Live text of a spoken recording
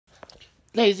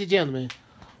Ladies and gentlemen,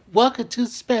 welcome to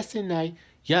Special Night.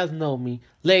 Y'all know me.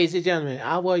 Ladies and gentlemen,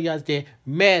 I want y'all there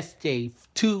Mess Day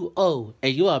 2-0.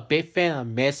 And you are a big fan of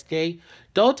Mess Day?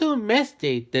 Don't do Mess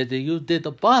Day that you did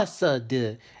the boss did.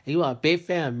 And you are a big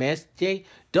fan of Mess Day?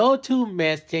 Don't do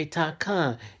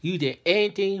MessDay.com. You did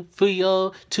anything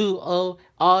 3-0, 2-0,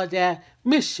 all that.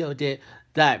 Miss Show did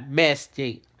that Mess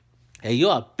Day. And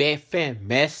you're a big fan of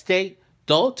Mess Day?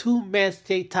 Go to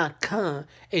MessDay.com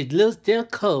and look their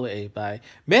code, everybody.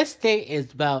 MessDay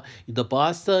is about the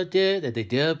boss so good and the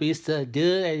girl be so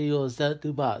good and you'll sell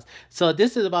the boss. So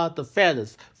this is about the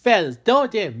fellas. Fellas,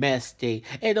 don't get MessDay.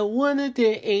 And the one that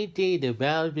did anything the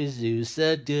value is you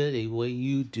so good and what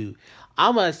you do.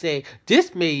 I'm gonna say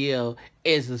this video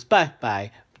is inspired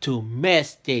by to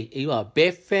MessDay. If you're a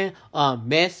big fan of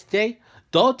MessDay,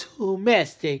 go to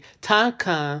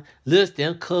MessDay.com, list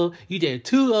them code, you get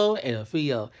 2-0 and a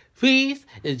 3-0. Please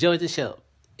enjoy the show.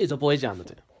 It's a boy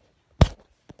Jonathan.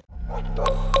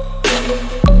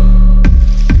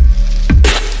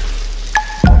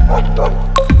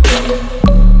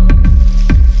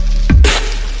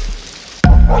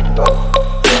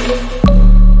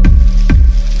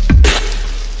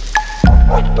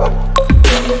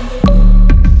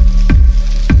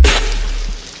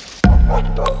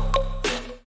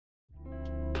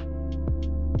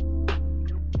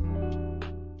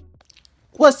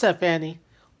 What's up, Fanny?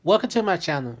 Welcome to my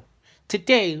channel.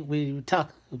 Today we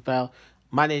talk about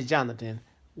my name is Jonathan.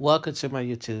 Welcome to my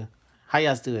YouTube. How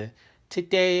y'all doing?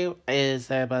 Today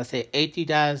is about to say 80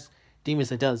 guys.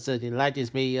 Demons adults didn't like this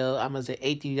video. I'm gonna say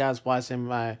 80 guys watching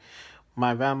my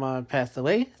grandma passed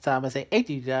away. So I'm gonna say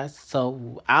 80 guys.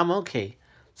 So I'm okay.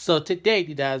 So today,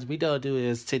 you guys, we don't do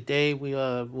is today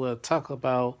we'll talk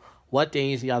about what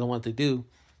things y'all want to do.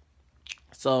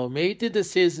 So make the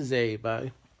decisions,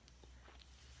 everybody.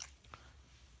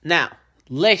 Now,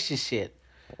 relationship.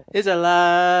 There's a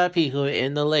lot of people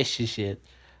in the relationship.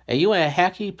 And you a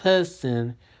happy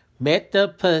person, make the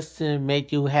person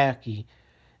make you happy.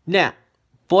 Now,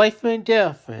 boyfriend,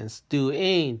 girlfriends do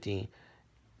anything.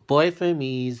 Boyfriend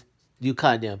means you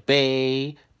call them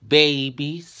babe,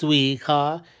 baby,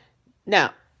 sweetheart.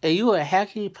 Now, if you a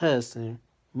happy person,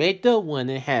 make the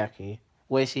woman happy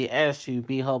when she asks you to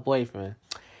be her boyfriend.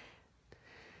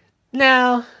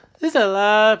 Now, there's a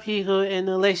lot of people in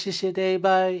a relationship,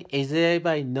 everybody. Is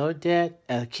everybody know that?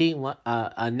 A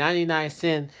 99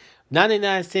 cent.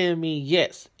 99 cent means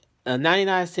yes. A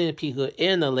 99 cent people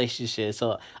in a relationship.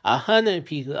 So 100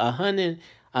 people, 100,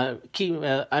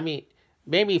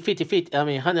 maybe 50-50.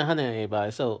 100,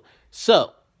 everybody. So,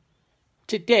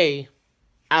 today,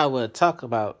 I will talk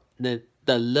about the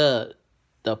love,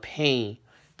 the pain,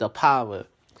 the power.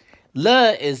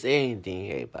 Love is anything,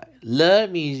 everybody. Love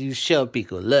means you show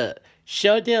people love.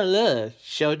 Show them love.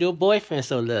 Show your boyfriend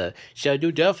some love. Show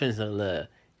your girlfriend some love.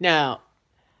 Now,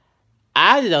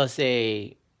 I don't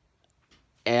say,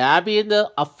 and I be a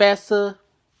professor,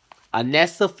 a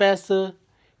next professor,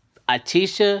 a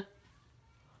teacher,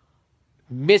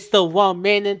 Mr. One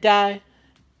Man and Die.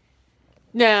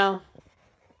 Now,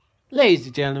 ladies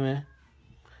and gentlemen,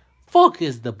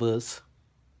 focus the books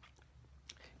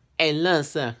and learn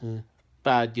something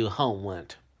about your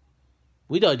homework.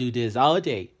 We don't do this all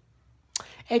day.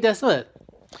 Hey, guess what?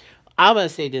 I'm going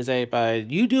to say this, everybody.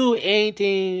 You do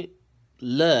anything,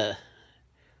 love.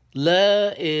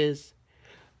 Love is,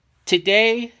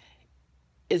 today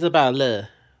is about love.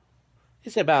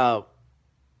 It's about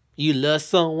you love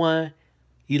someone.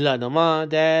 You love the mom,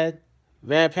 dad,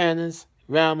 grandparents,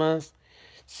 grandmas.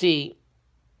 See,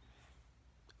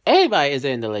 everybody is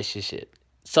in a relationship.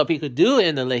 Some people do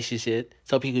in a relationship.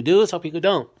 Some people do, some people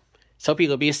don't. Some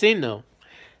people be single.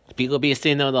 People be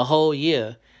single the whole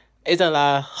year. It's a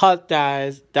lot of hot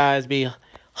guys be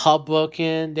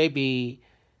heartbroken. They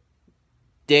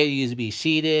used to be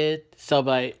cheated. Some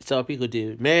people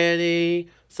do married.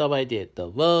 Somebody did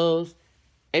divorce.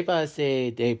 Everybody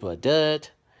say they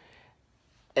product.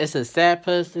 It's a sad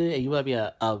person, and you want to be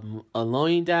a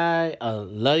lonely guy, a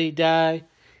lovely guy.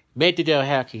 Make the girl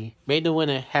happy. Make the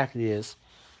winner happiness.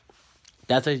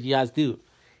 That's what you guys do.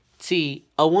 See,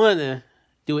 a woman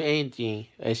do anything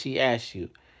and she asks you.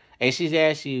 And she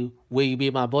asks you, will you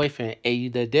be my boyfriend?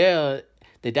 And the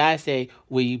guy say,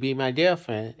 will you be my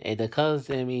girlfriend? And the cousin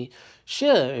say me,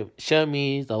 sure. Sure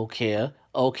means okay.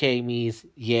 Okay means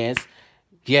yes.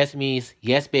 Yes means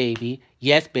yes, baby.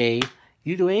 Yes, babe.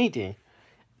 You do anything.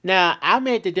 Now, I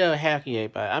made the girl happy,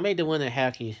 everybody. I made the woman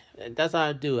happy. That's all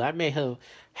I do. I made her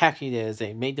happy,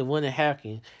 make the woman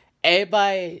happy.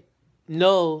 Everybody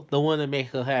know the woman make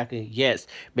her happy. Yes,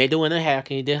 make the woman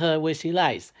happy. Tell her what she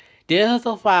likes. Give her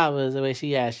some flowers the way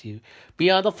she asked you.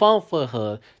 Be on the phone for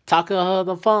her. Talk to her on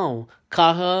the phone.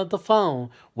 Call her on the phone.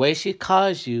 Where she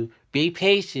calls you. Be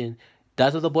patient.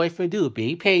 That's what the boyfriend do.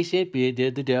 Be patient. Be the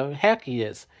devil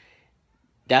happiness.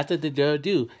 That's what the girl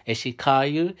do. And she call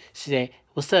you. She say,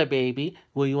 "What's up, baby?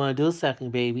 What you want to do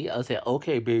second, baby?" I say,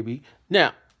 "Okay, baby."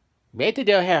 Now, make the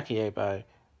girl happy, everybody.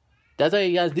 That's what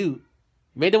you guys do.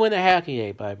 Make the winner happy,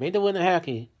 everybody. Make the winner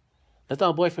happy. That's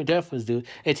what boyfriend girlfriends do.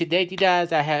 And today, you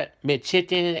guys, I had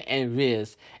chicken and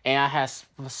Riz. And I had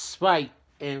Sprite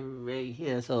and right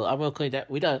here. So I'm going to clean that.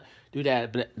 We don't do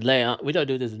that lay on. We don't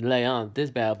do this lay on this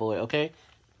bad boy, okay?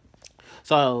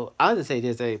 So I'll just say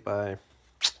this, everybody.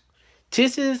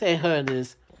 Kisses and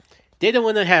hers, they the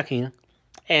one that hacking,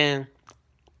 and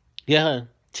get her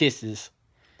kisses.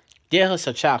 Get her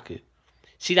some chocolate.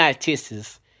 She like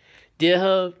kisses. Get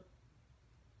her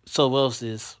some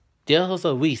roses. Get her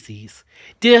some Reese's.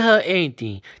 Get her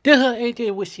anything. Get her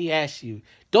anything what she asks you.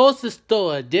 Go to the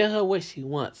store. Get her what she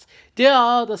wants. Get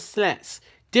all the snacks.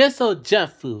 Get some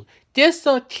junk food. Get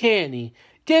some candy.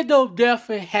 Get no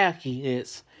girlfriend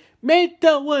happiness. Make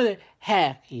the woman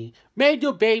happy. Make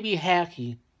your baby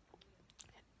happy.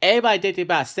 Everybody thinking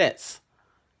about sex.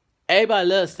 Everybody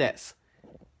loves sex.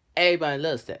 Everybody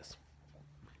loves sex.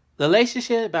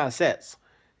 Relationship about sex.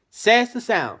 Sex to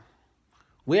sound.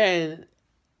 We're in,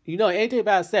 you know anything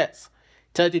about sex.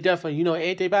 Tell your girlfriend you know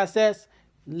anything about sex.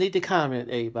 Leave the comment,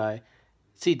 everybody.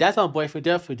 See, that's what boyfriend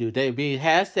girlfriend do. They be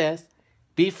have sex.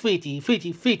 Be freaky.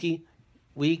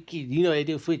 You know they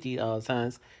do freaky all the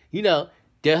times. You know.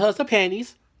 Get her some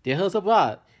panties. Get her some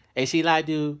bra. And she like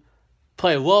to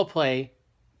play role play.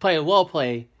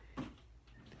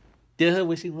 Get her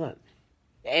what she want.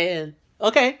 And,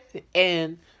 okay.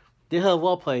 And get her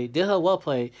role play.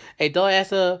 And don't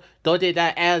ask her, don't did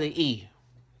that add an E.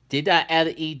 Did that add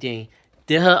an E thing.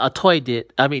 Did her a toy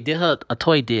did. Did her a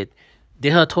toy did.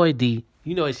 Did her toy D.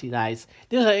 You know what she likes.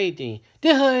 Did her anything.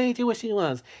 Did her anything what she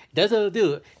wants. That's what it'll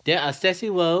do. There a sexy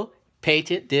role.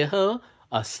 Patent. Did her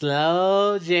a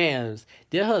slow jams.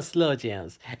 Did her slow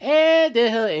jams. And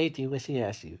did her anything when she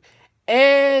asks you.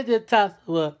 And the top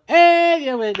well, and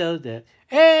you know that.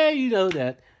 And you know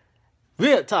that.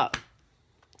 Real talk.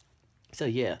 So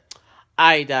yeah.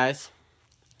 Alright guys.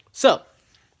 So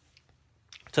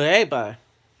everybody.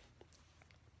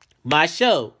 My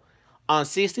show on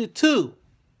CC2.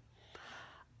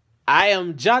 I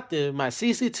am dropping my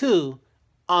CC2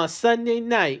 on Sunday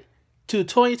night to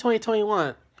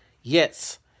 2021.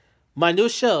 Yes, my new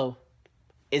show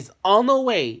is on the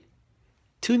way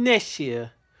to next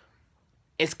year.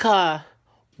 It's called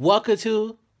Welcome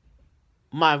to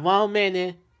My Wrong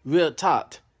Man Real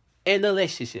Talk in the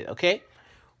Relationship, okay?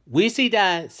 We see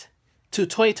that to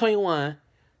 2021,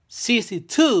 CC2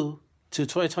 to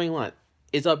 2021.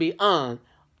 It's going to be on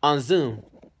Zoom.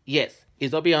 Yes, it's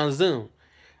going to be on Zoom.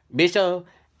 Make sure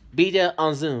be there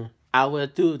on Zoom. I will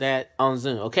do that on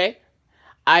Zoom, okay?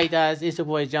 Alright guys, it's your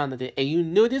boy Jonathan, and you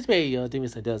knew this video, do me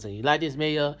some dozen. You like this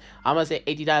video? I'm gonna say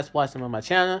 80 guys watching on my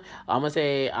channel. I'm gonna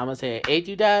say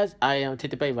 80 guys. I am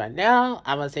anticipating right now.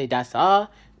 I'm gonna say that's all.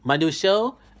 My new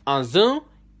show on Zoom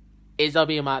is gonna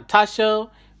be my talk show.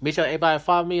 Make sure everybody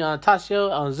follow me on talk show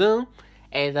on Zoom.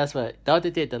 And that's what. Don't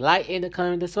forget the like and the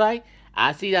comment this right.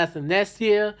 I see that's the next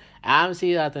year. I'm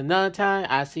see that another time.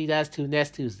 I see that's to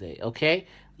next Tuesday. Okay.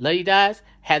 Love you guys.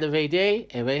 Have a great day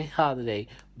and great holiday.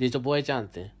 This is your boy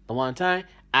Jonathan. The one time,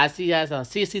 I see you guys on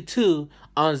CC2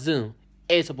 on Zoom.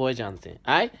 It's your boy Jonathan.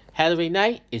 Alright? Have a great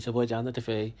night. It's your boy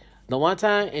Jonathan. The one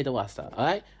time, and the WhatsApp.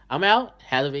 Alright? I'm out.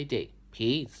 Have a great day.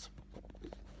 Peace.